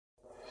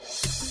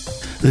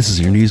This is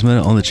your News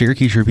Minute on the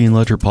Cherokee Tribune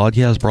Ledger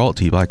podcast, brought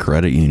to you by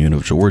Credit Union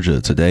of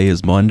Georgia. Today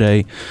is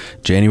Monday,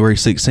 January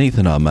 16th,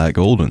 and I'm Matt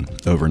Golden.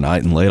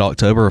 Overnight in late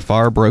October, a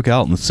fire broke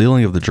out in the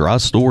ceiling of the dry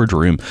storage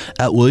room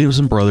at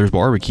Williams & Brothers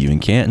Barbecue in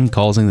Canton,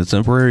 causing the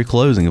temporary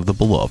closing of the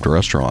beloved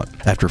restaurant.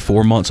 After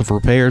 4 months of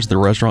repairs, the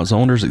restaurant's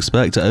owners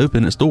expect to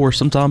open its doors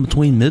sometime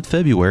between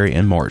mid-February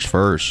and March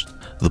 1st.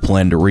 The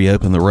plan to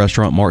reopen the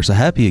restaurant marks a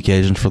happy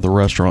occasion for the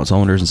restaurant's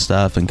owners and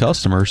staff and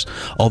customers.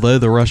 Although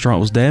the restaurant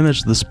was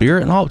damaged, the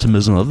spirit and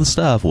optimism of the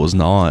staff was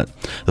not.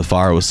 The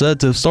fire was said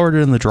to have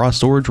started in the dry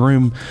storage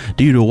room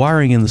due to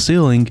wiring in the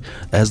ceiling.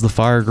 As the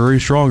fire grew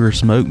stronger,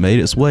 smoke made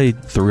its way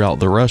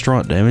throughout the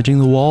restaurant, damaging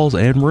the walls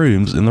and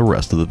rooms in the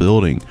rest of the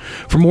building.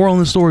 For more on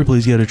the story,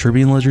 please go to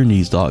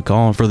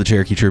TribuneLedgerNews.com. For the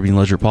Cherokee Tribune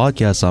Ledger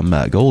podcast, I'm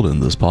Matt Golden.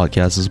 This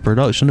podcast is a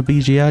production of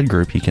BG Ad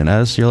Group. You can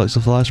add us to your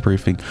Alexa Flash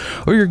Briefing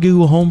or your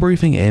Google Home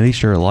Briefing, and be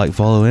sure to like,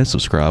 follow, and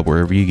subscribe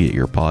wherever you get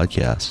your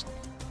podcast.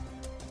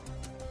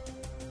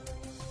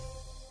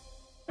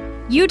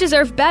 You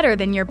deserve better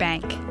than your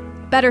bank.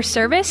 Better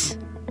service,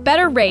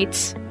 better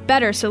rates,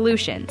 better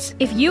solutions.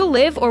 If you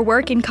live or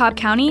work in Cobb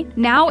County,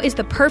 now is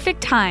the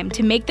perfect time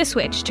to make the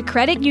switch to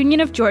Credit Union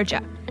of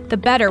Georgia, the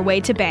better way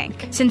to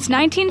bank. Since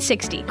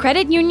 1960,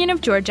 Credit Union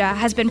of Georgia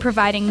has been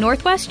providing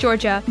Northwest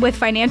Georgia with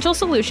financial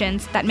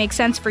solutions that make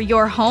sense for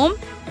your home,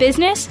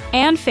 business,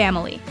 and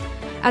family.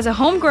 As a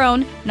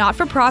homegrown,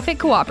 not-for-profit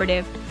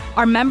cooperative,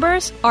 our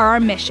members are our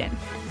mission.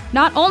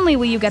 Not only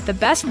will you get the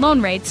best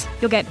loan rates,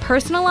 you'll get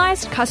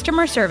personalized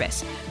customer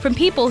service from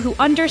people who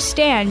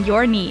understand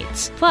your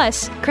needs.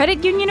 Plus,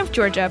 Credit Union of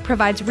Georgia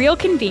provides real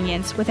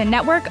convenience with a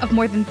network of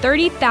more than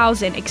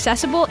 30,000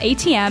 accessible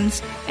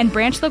ATMs and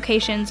branch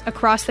locations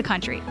across the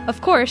country.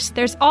 Of course,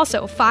 there's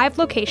also 5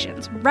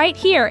 locations right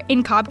here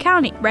in Cobb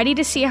County. Ready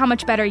to see how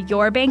much better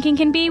your banking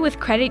can be with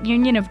Credit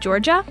Union of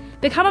Georgia?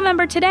 Become a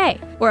member today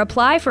or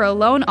apply for a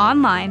loan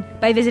online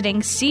by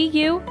visiting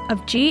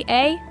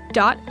cuofga.org.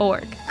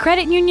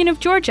 Credit Union of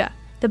Georgia,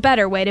 the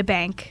better way to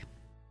bank.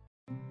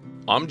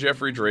 I'm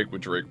Jeffrey Drake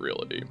with Drake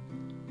Realty.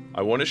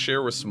 I want to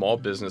share with small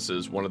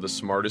businesses one of the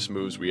smartest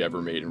moves we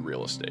ever made in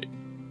real estate.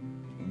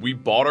 We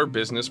bought our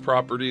business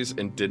properties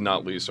and did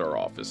not lease our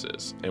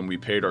offices, and we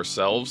paid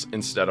ourselves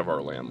instead of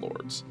our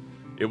landlords.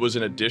 It was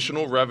an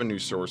additional revenue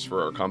source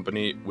for our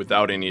company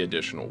without any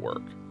additional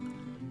work.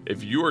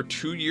 If you are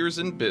 2 years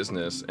in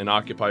business and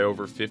occupy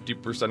over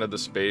 50% of the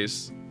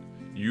space,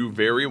 you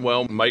very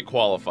well might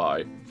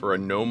qualify for a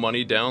no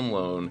money down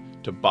loan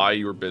to buy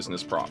your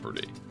business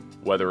property.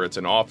 Whether it's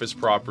an office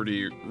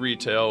property,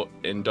 retail,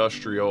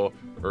 industrial,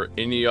 or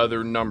any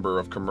other number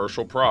of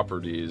commercial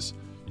properties,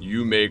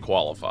 you may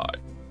qualify.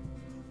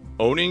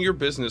 Owning your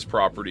business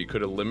property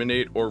could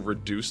eliminate or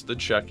reduce the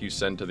check you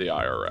send to the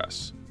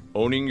IRS.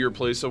 Owning your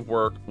place of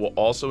work will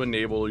also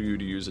enable you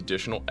to use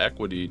additional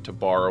equity to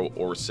borrow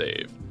or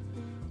save.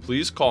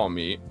 Please call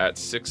me at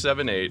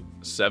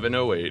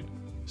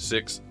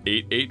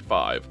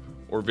 678-708-6885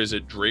 or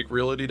visit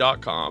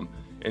DrakeRealty.com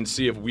and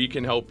see if we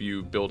can help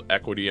you build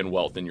equity and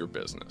wealth in your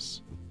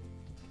business.